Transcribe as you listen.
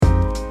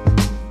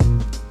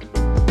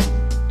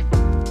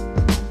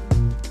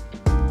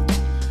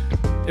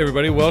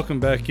Everybody,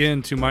 welcome back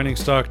into Mining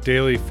Stock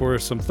Daily for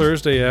some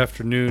Thursday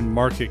afternoon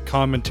market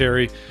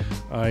commentary.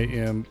 I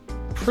am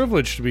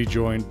privileged to be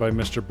joined by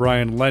Mr.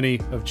 Brian Lenny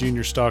of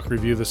Junior Stock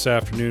Review this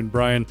afternoon.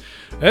 Brian,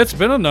 it's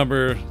been a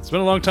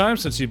long time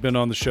since you've been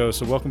on the show,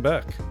 so welcome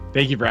back.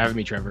 Thank you for having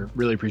me, Trevor.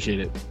 Really appreciate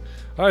it.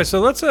 All right,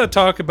 so let's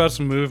talk about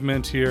some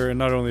movement here, and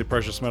not only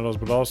precious metals,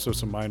 but also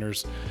some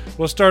miners.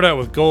 We'll start out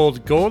with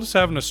gold. Gold is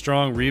having a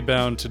strong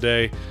rebound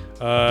today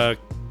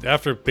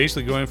after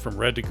basically going from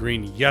red to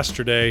green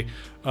yesterday.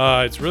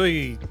 It's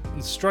really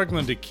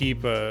struggling to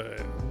keep a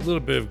little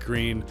bit of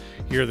green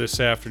here this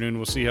afternoon.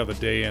 We'll see how the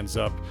day ends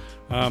up.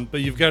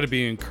 But you've got to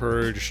be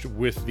encouraged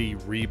with the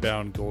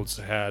rebound gold's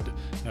had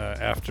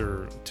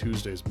after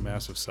Tuesday's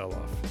massive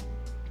sell-off.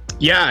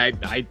 Yeah,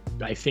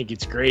 I think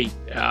it's great.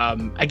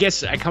 I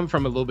guess I come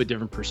from a little bit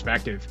different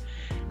perspective.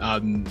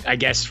 I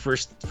guess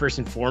first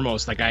and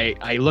foremost, like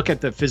I look at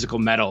the physical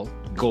metal,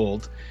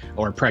 gold,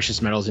 or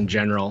precious metals in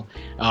general,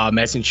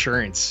 as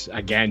insurance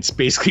against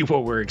basically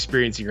what we're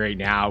experiencing right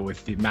now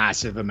with the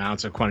massive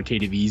amounts of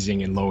quantitative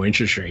easing and low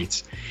interest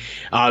rates.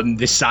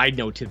 The side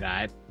note to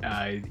that,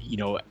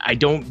 I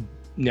don't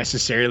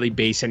necessarily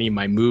base any of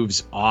my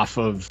moves off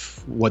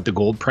of what the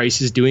gold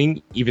price is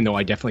doing, even though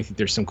I definitely think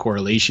there's some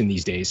correlation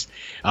these days.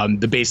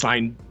 The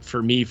baseline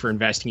for me for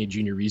investing in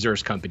junior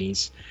resource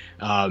companies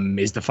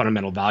is the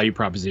fundamental value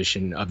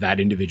proposition of that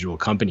individual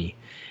company.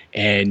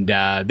 And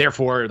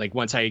therefore, like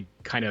once I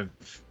kind of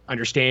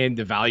understand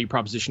the value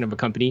proposition of a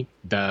company,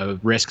 the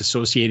risk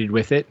associated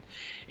with it,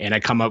 and I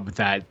come up with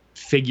that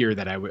figure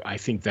that I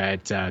think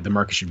that the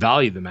market should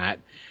value them at,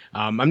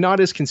 I'm not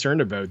as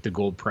concerned about the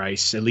gold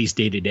price, at least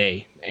day to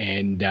day.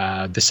 And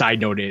the side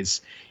note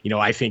is,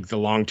 I think the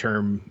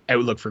long-term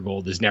outlook for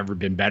gold has never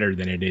been better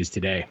than it is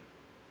today.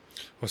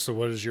 Well, so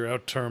what is your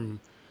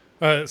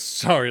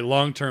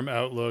long-term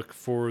outlook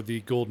for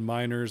the gold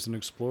miners and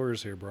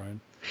explorers here,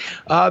 Brian?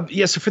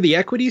 So for the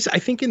equities, I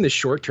think in the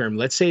short term,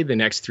 let's say the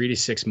next 3 to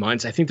 6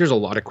 months, I think there's a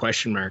lot of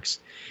question marks.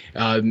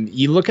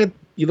 You look at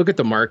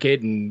the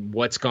market and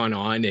what's gone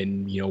on,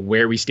 and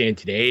where we stand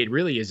today. It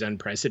really is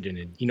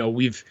unprecedented.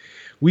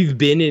 We've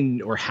been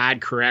in or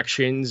had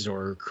corrections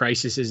or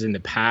crises in the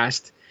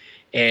past,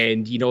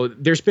 and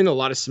there's been a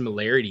lot of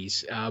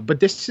similarities. But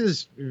this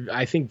is,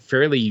 I think,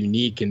 fairly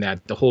unique in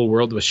that the whole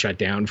world was shut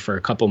down for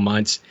a couple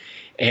months.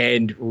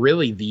 And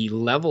really, the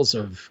levels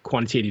of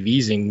quantitative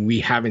easing we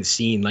haven't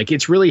seen. Like,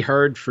 it's really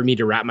hard for me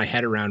to wrap my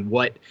head around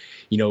what,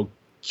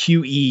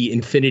 QE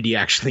infinity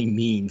actually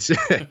means.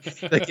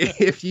 Like,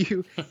 if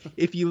you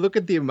look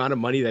at the amount of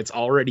money that's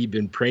already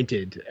been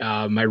printed,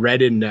 I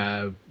read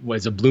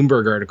was a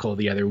Bloomberg article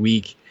the other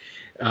week.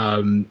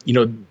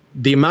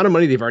 The amount of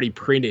money they've already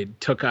printed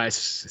took us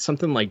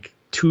something like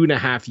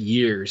 2.5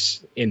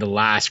 years in the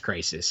last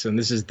crisis. And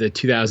this is the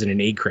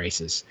 2008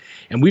 crisis.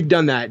 And we've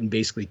done that in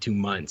basically 2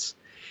 months.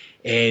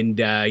 And,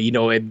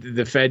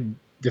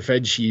 the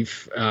Fed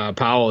chief,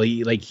 Powell,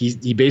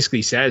 he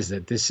basically says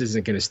that this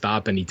isn't going to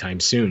stop anytime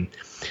soon.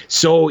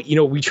 So,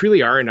 we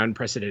truly are in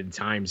unprecedented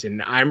times.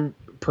 And I'm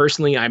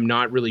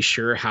not really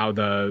sure how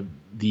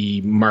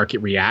the market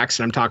reacts.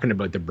 And I'm talking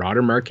about the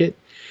broader market.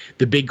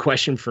 The big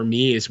question for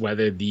me is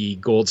whether the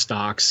gold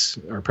stocks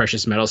or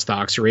precious metal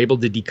stocks are able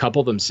to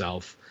decouple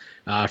themselves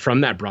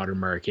from that broader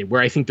market,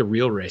 where I think the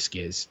real risk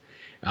is.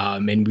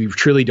 And we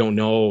truly don't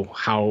know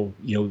how,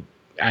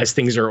 as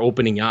things are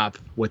opening up,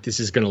 what this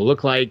is going to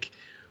look like,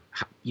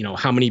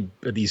 how many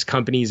of these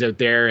companies out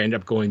there end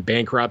up going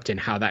bankrupt, and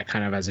how that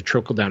kind of has a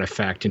trickle down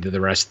effect into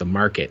the rest of the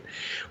market.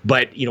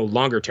 But,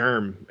 longer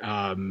term,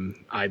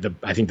 I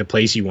think the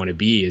place you want to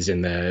be is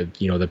in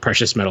the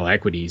precious metal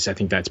equities. I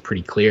think that's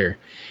pretty clear.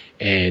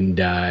 And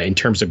in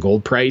terms of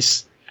gold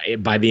price,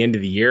 by the end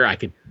of the year, I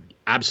could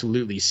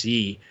absolutely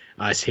see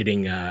us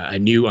hitting a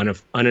new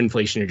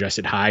uninflation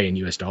adjusted high in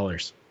US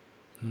dollars.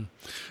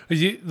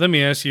 Let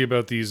me ask you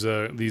about these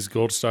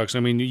gold stocks. I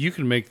mean, you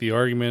can make the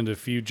argument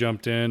if you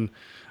jumped in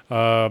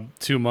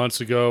 2 months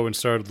ago and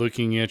started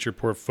looking at your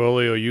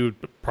portfolio, you'd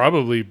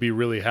probably be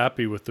really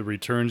happy with the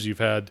returns you've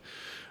had.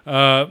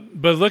 But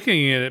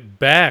looking at it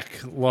back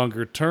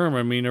longer term,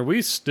 I mean, are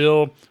we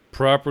still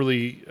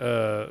properly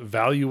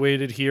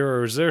valuated here,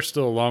 or is there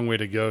still a long way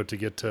to go to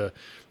get to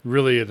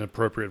really an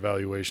appropriate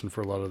valuation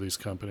for a lot of these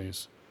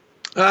companies?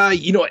 I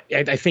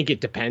think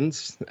it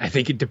depends. I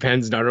think it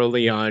depends not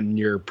only on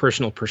your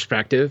personal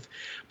perspective,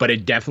 but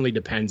it definitely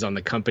depends on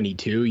the company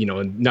too.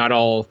 Not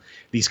all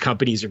these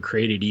companies are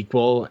created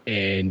equal,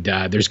 and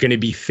there's going to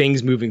be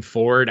things moving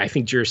forward. I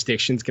think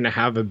jurisdiction's going to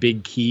have a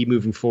big key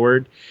moving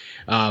forward.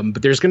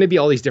 But there's going to be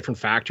all these different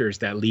factors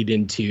that lead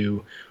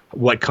into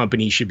what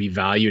companies should be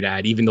valued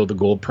at, even though the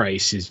gold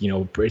price is,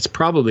 it's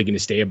probably going to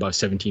stay above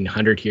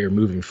 1,700 here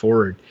moving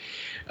forward.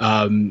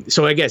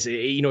 So I guess,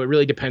 it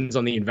really depends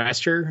on the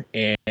investor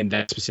and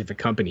that specific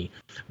company.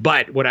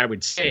 But what I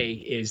would say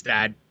is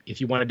that if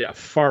you wanted a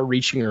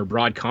far-reaching or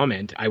broad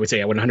comment, I would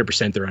say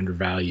 100% they're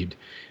undervalued.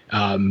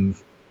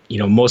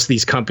 Most of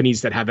these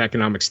companies that have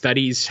economic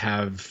studies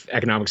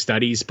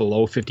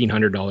below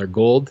 $1,500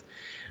 gold.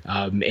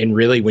 And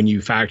really, when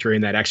you factor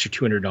in that extra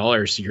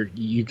 $200,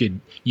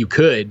 you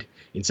could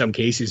in some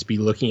cases be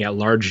looking at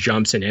large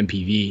jumps in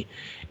MPV,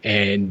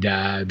 and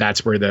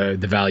that's where the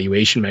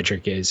valuation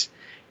metric is.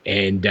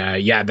 And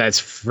yeah, that's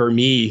for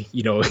me.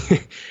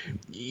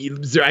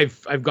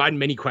 I've gotten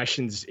many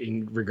questions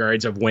in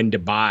regards of when to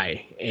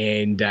buy,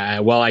 and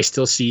while I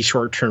still see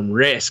short-term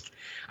risk,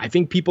 I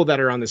think people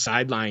that are on the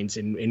sidelines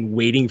and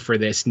waiting for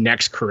this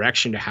next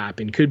correction to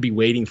happen could be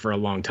waiting for a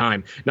long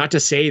time. Not to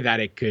say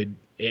that it could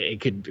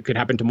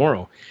happen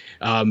tomorrow,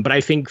 but I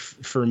think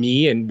for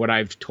me and what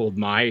I've told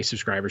my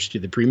subscribers to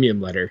the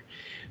premium letter,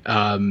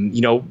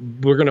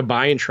 we're going to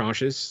buy in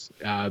tranches.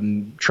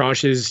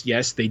 Tranches,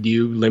 yes, they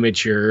do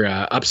limit your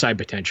upside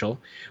potential,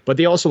 but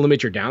they also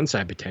limit your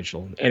downside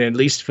potential. And at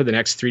least for the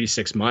next 3 to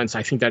 6 months,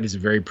 I think that is a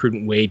very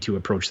prudent way to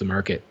approach the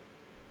market.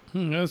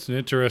 That's an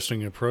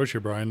interesting approach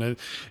here, Brian.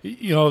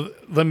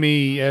 Let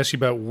me ask you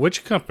about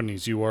which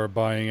companies you are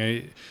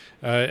buying.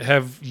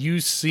 Have you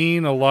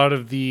seen a lot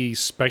of the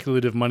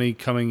speculative money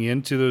coming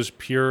into those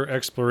pure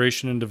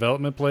exploration and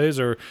development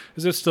plays, or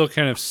is it still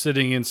kind of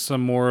sitting in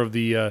some more of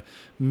the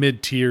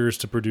mid-tiers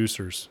to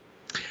producers?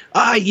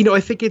 I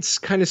think it's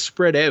kind of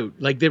spread out.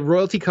 Like the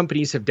royalty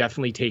companies have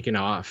definitely taken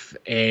off,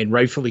 and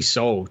rightfully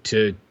so,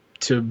 to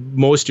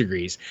most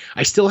degrees.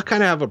 I still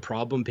kind of have a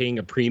problem paying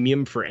a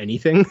premium for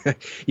anything.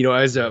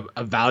 As a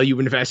value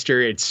investor,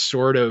 it's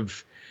sort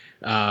of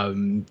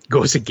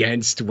goes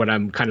against what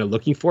I'm kind of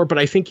looking for. But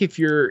I think if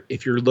you're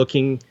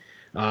looking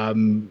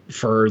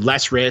for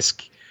less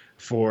risk,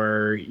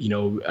 for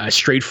a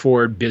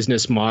straightforward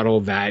business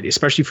model, that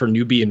especially for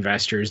newbie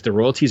investors, the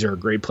royalties are a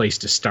great place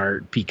to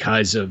start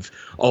because of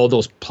all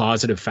those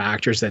positive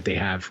factors that they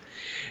have.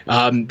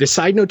 The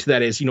side note to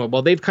that is,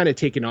 while they've kind of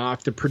taken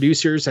off, the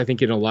producers, I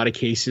think in a lot of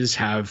cases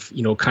have,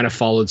 kind of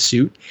followed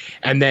suit.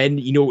 And then,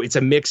 it's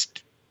a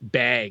mixed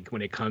bag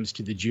when it comes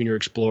to the junior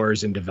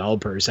explorers and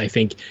developers. I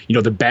think,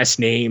 the best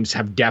names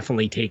have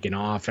definitely taken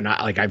off. And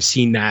I've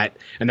seen that,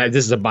 and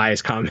this is a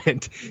biased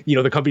comment,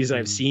 the companies that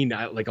I've seen,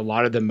 like a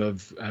lot of them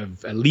have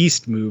at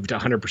least moved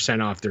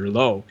 100% off their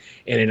low,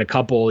 and in a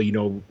couple,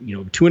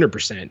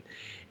 200%.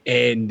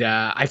 And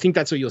I think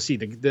that's what you'll see.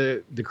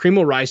 The cream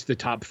will rise to the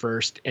top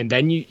first, and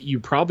then you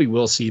probably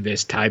will see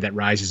this tide that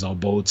rises all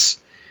boats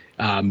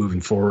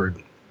moving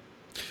forward.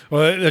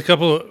 Well,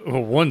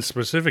 one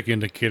specific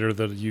indicator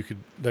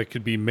that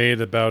could be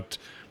made about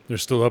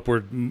there's still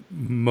upward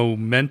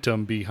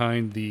momentum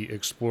behind the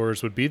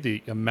explorers would be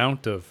the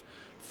amount of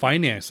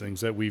financings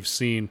that we've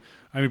seen.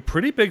 I mean,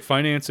 pretty big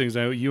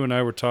financings. You and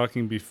I were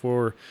talking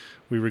before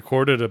we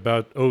recorded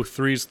about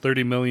O3's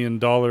 $30 million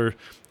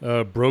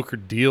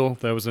brokered deal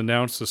that was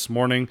announced this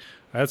morning.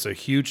 That's a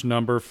huge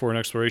number for an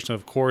exploration.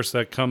 Of course,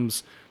 that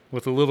comes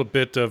with a little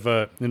bit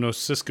of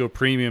Cisco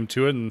premium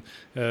to it, and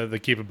the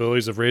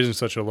capabilities of raising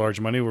such a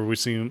large money, where we've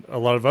seen a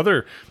lot of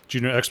other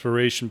junior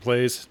exploration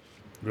plays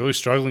really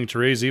struggling to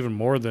raise even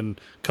more than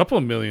a couple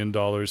of $1 million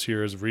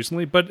here as of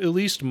recently. But at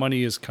least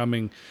money is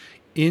coming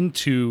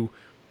into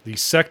the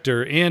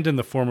sector, and in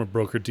the form of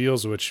broker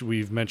deals, which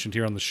we've mentioned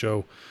here on the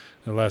show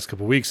in the last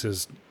couple of weeks,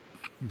 is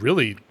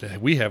really,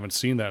 we haven't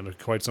seen that in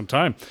quite some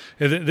time.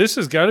 And this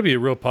has got to be a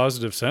real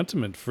positive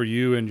sentiment for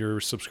you and your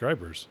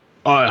subscribers.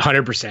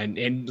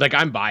 100%. And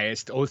I'm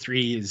biased.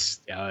 O3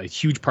 is a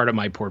huge part of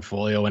my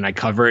portfolio, and I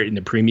cover it in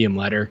the premium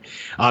letter.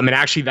 And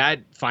actually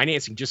that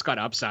financing just got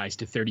upsized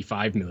to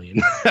 35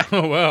 million.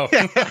 Oh, wow.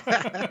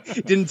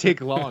 Didn't take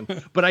long,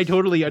 but I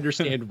totally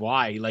understand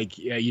why.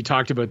 You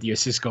talked about the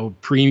Cisco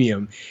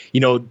premium,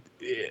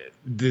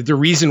 the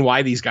reason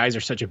why these guys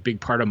are such a big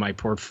part of my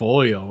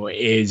portfolio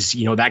is,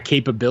 that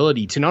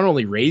capability to not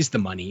only raise the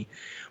money,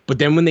 but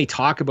then when they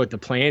talk about the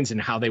plans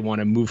and how they want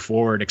to move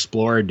forward,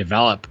 explore,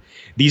 develop,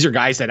 these are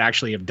guys that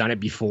actually have done it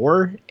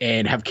before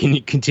and have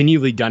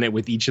continually done it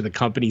with each of the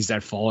companies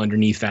that fall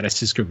underneath that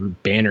Cisco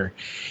Group banner.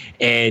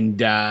 And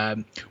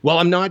while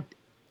I'm not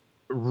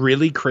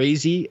really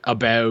crazy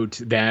about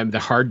the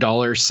hard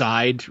dollar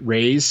side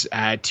raise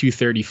at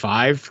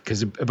 235,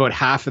 because about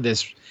half of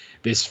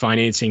this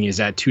financing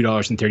is at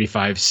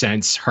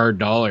 $2.35 hard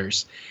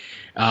dollars.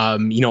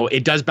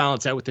 It does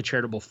balance out with the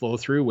charitable flow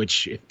through,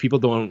 which if people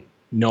don't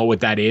know what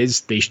that is,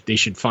 they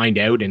should find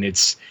out. And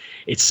it's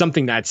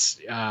something that's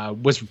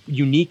was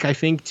unique, I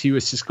think, to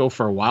a Cisco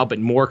for a while, but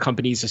more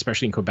companies,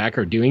 especially in Quebec,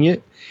 are doing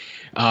it.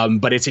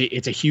 But it's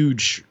a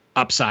huge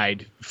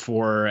upside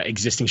for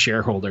existing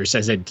shareholders,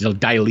 as it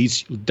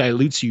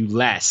dilutes you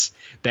less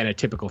than a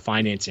typical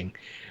financing.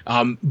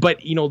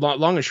 But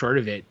long and short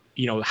of it,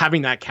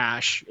 having that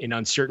cash in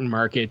uncertain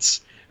markets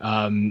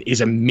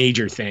is a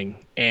major thing.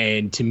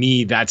 And to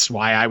me, that's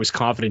why I was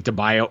confident to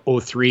buy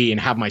O3 and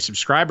have my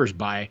subscribers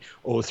buy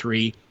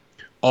O3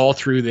 all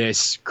through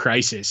this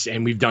crisis.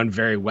 And we've done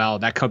very well.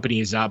 That company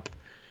is up.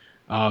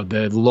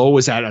 The low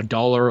was at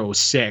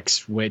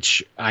 $1.06,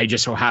 which I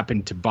just so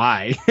happened to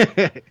buy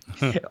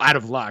out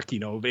of luck.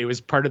 It was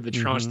part of the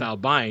tranche style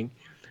buying.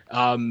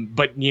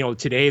 But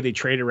today they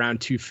trade around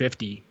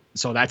 $2.50.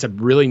 So that's a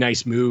really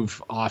nice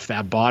move off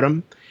that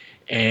bottom.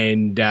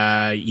 And,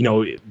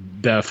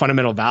 the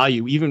fundamental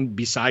value, even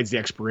besides the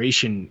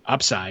exploration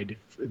upside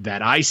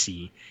that I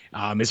see,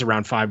 is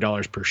around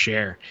 $5 per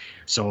share.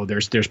 So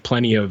there's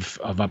plenty of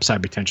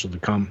upside potential to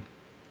come.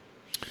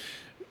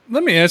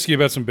 Let me ask you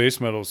about some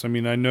base metals. I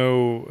mean, I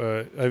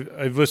know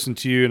I've listened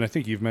to you, and I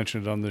think you've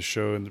mentioned it on this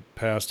show in the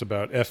past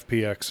about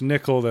FPX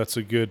nickel. That's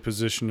a good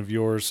position of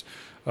yours.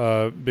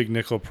 Big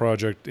nickel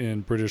project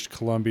in British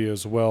Columbia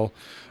as well.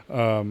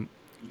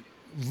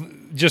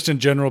 Just in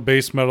general,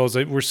 base metals,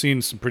 we're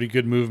seeing some pretty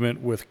good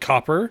movement with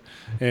copper,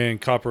 and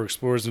copper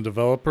explorers and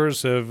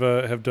developers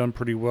have done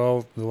pretty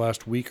well the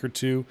last week or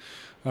two.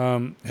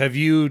 Have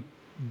you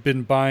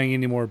been buying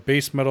any more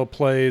base metal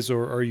plays,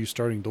 or are you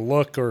starting to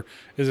look, or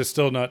is it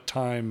still not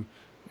time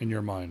in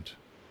your mind?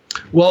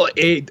 Well,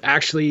 it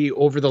actually,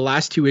 over the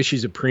last 2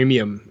 issues of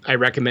Premium, I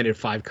recommended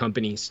 5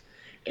 companies.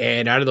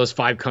 And out of those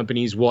 5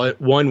 companies,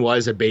 one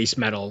was a base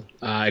metal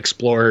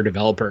explorer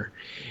developer.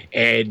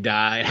 And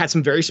it had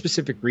some very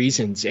specific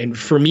reasons. And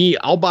for me,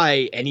 I'll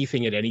buy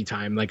anything at any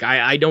time. Like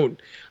I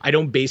don't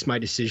base my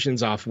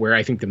decisions off where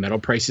I think the metal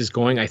price is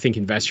going. I think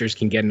investors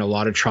can get in a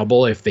lot of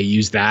trouble if they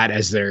use that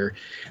as their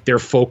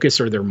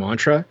focus or their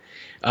mantra.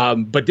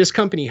 But this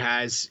company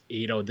has,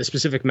 the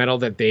specific metal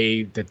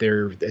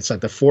it's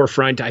at the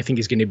forefront, I think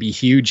is going to be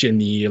huge in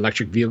the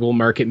electric vehicle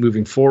market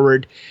moving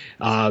forward.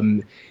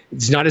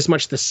 It's not as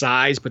much the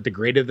size, but the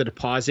grade of the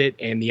deposit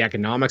and the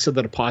economics of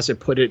the deposit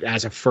put it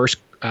as a first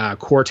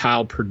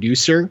quartile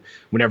producer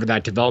whenever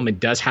that development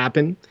does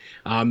happen.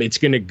 It's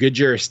in a good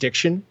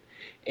jurisdiction,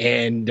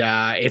 and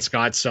it's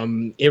got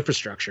some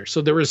infrastructure. So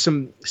there were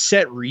some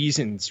set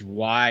reasons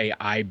why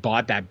I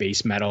bought that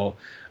base metal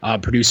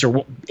producer.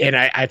 And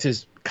I had to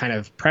kind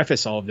of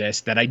preface all of this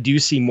that I do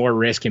see more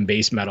risk in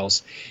base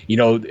metals.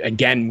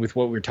 Again, with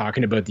what we're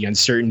talking about, the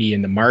uncertainty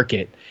in the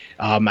market,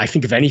 I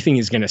think if anything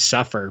is going to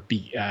suffer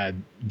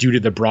due to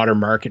the broader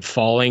market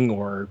falling,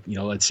 or,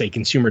 let's say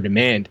consumer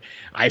demand,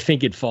 I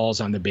think it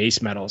falls on the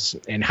base metals.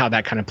 And how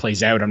that kind of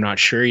plays out, I'm not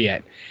sure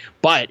yet.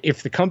 But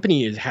if the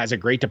company has a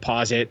great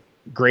deposit,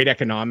 great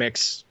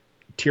economics,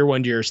 tier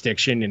 1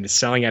 jurisdiction, and is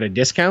selling at a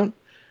discount,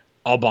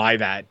 I'll buy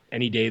that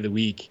any day of the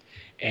week.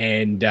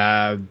 And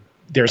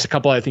there's a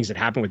couple other things that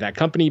happen with that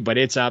company, but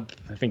it's up,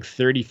 I think,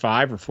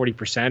 35 or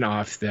 40%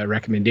 off the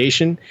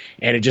recommendation.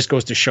 And it just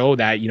goes to show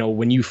that,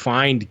 when you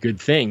find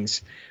good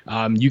things,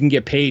 you can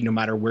get paid no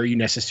matter where you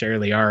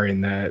necessarily are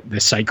in the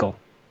cycle.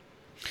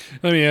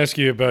 Let me ask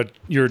you about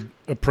your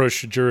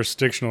approach to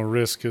jurisdictional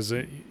risk, because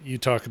you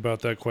talk about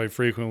that quite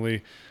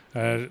frequently.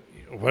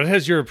 What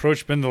has your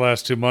approach been the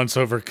last 2 months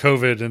over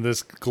COVID and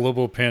this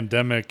global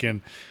pandemic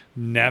and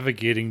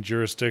navigating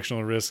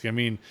jurisdictional risk? I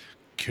mean,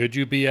 could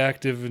you be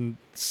active in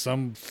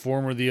some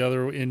form or the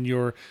other in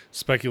your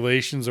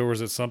speculations, or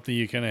was it something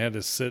you kind of had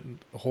to sit and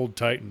hold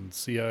tight and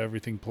see how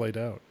everything played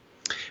out?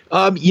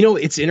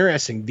 It's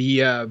interesting.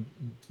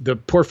 The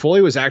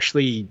portfolio was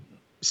actually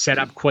set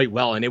up quite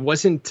well, and it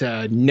wasn't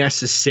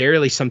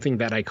necessarily something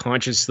that I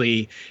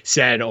consciously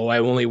said, I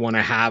only want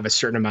to have a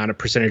certain amount of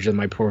percentage of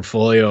my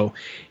portfolio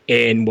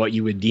in what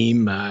you would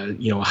deem a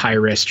high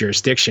risk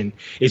jurisdiction.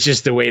 It's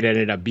just the way it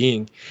ended up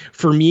being.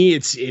 For me,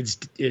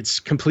 it's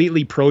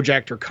completely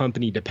project or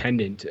company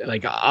dependent.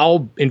 Like,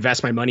 I'll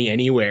invest my money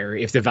anywhere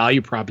if the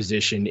value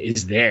proposition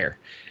is there.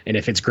 And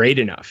if it's great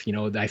enough,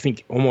 I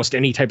think almost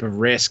any type of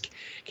risk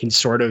can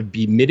sort of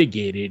be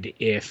mitigated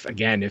if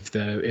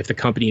the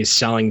company is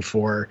selling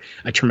for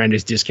a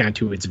tremendous discount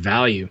to its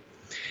value.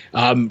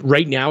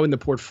 Right now in the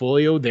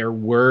portfolio, there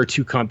were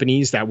 2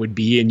 companies that would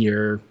be in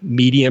your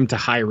medium to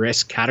high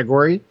risk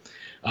category.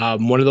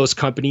 One of those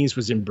companies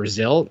was in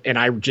Brazil, and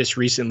I just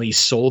recently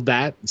sold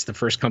that. It's the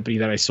first company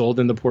that I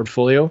sold in the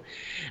portfolio,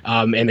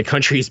 and the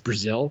country is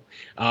Brazil.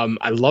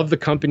 I love the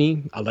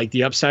company. I like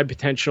the upside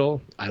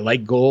potential. I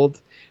like gold.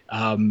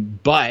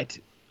 But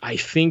I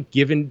think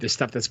given the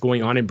stuff that's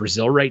going on in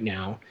Brazil right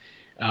now,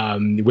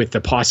 with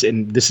the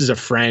and this is a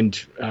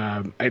friend,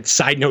 a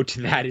side note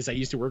to that is I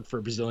used to work for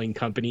a Brazilian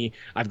company.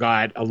 I've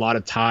got a lot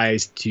of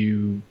ties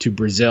to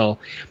Brazil.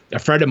 A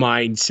friend of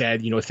mine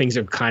said, things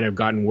have kind of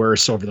gotten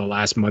worse over the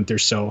last month or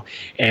so,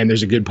 and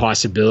there's a good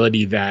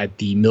possibility that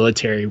the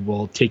military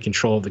will take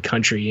control of the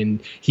country, and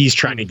he's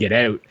trying to get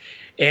out.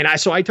 And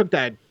I took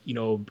that,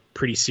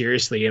 pretty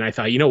seriously. And I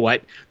thought,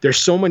 what, there's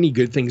so many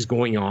good things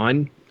going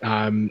on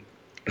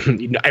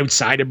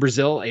outside of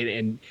Brazil,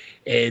 and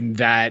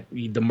that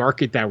the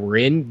market that we're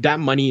in, that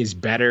money is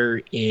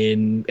better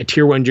in a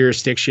tier 1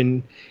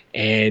 jurisdiction.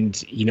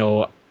 And,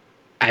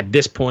 at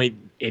this point,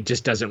 it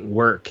just doesn't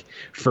work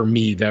for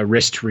me, the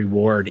risk to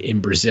reward in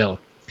Brazil.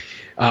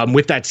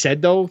 With that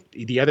said, though,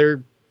 the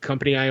other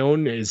company I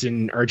own is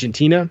in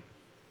Argentina.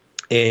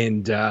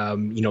 And,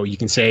 you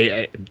can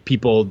say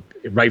people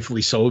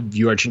rightfully so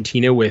view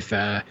Argentina with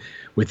a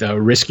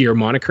riskier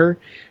moniker.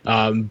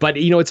 But,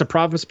 it's a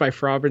province by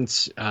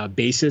province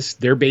basis.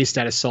 They're based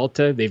out of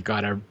Salta. They've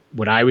got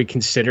what I would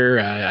consider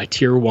a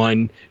tier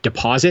 1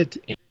 deposit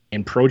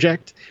and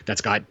project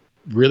that's got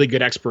really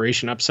good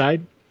exploration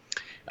upside.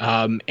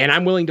 And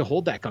I'm willing to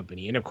hold that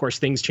company. And of course,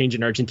 things change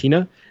in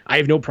Argentina. I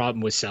have no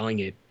problem with selling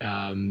it.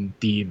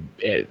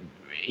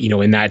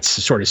 In that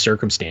sort of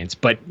circumstance.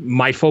 But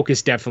my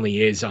focus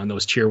definitely is on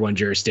those tier one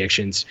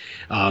jurisdictions.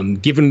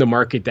 Given the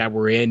market that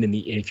we're in, and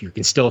if you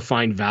can still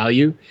find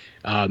value,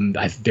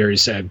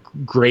 there's a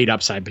great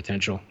upside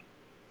potential.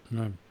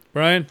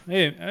 Brian,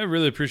 hey, I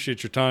really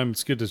appreciate your time.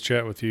 It's good to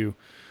chat with you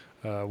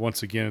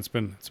once again. It's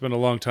been a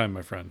long time,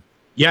 my friend.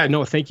 Yeah,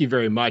 no, thank you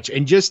very much.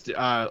 And just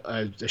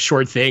a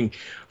short thing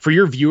for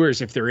your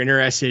viewers, if they're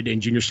interested in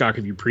Junior Stock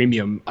Review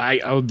Premium, I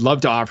would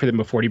love to offer them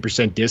a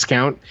 40%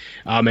 discount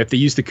if they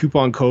use the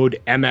coupon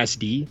code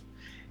MSD.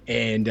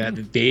 And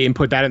they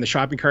input that in the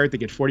shopping cart, they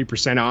get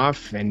 40%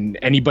 off. And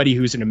anybody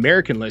who's an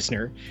American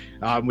listener,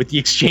 with the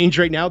exchange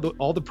right now,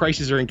 all the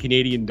prices are in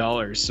Canadian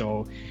dollars.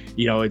 So,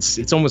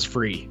 it's almost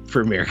free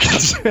for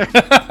Americans.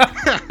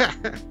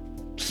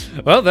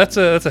 Well, that's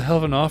a hell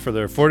of an offer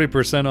there.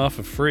 40% off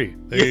of free.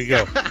 There you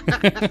go.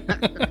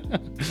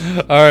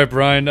 All right,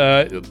 Brian.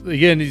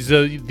 Again,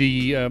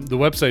 the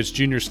website's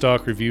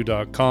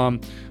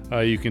juniorstockreview.com.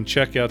 You can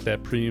check out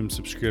that premium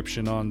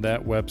subscription on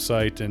that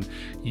website and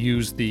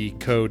use the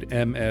code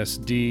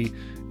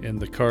MSD in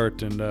the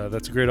cart. And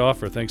that's a great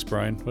offer. Thanks,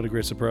 Brian. What a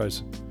great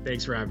surprise.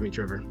 Thanks for having me,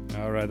 Trevor.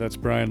 All right, that's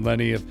Brian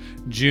Lenny of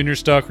Junior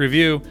Stock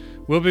Review.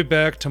 We'll be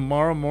back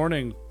tomorrow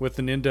morning with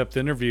an in-depth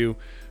interview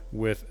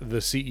with the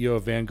CEO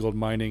of Vangold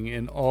Mining,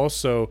 and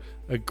also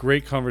a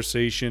great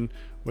conversation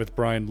with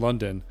Brian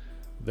London.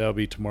 That'll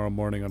be tomorrow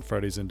morning on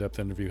Friday's in-depth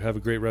interview. Have a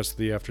great rest of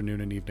the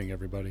afternoon and evening,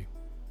 everybody.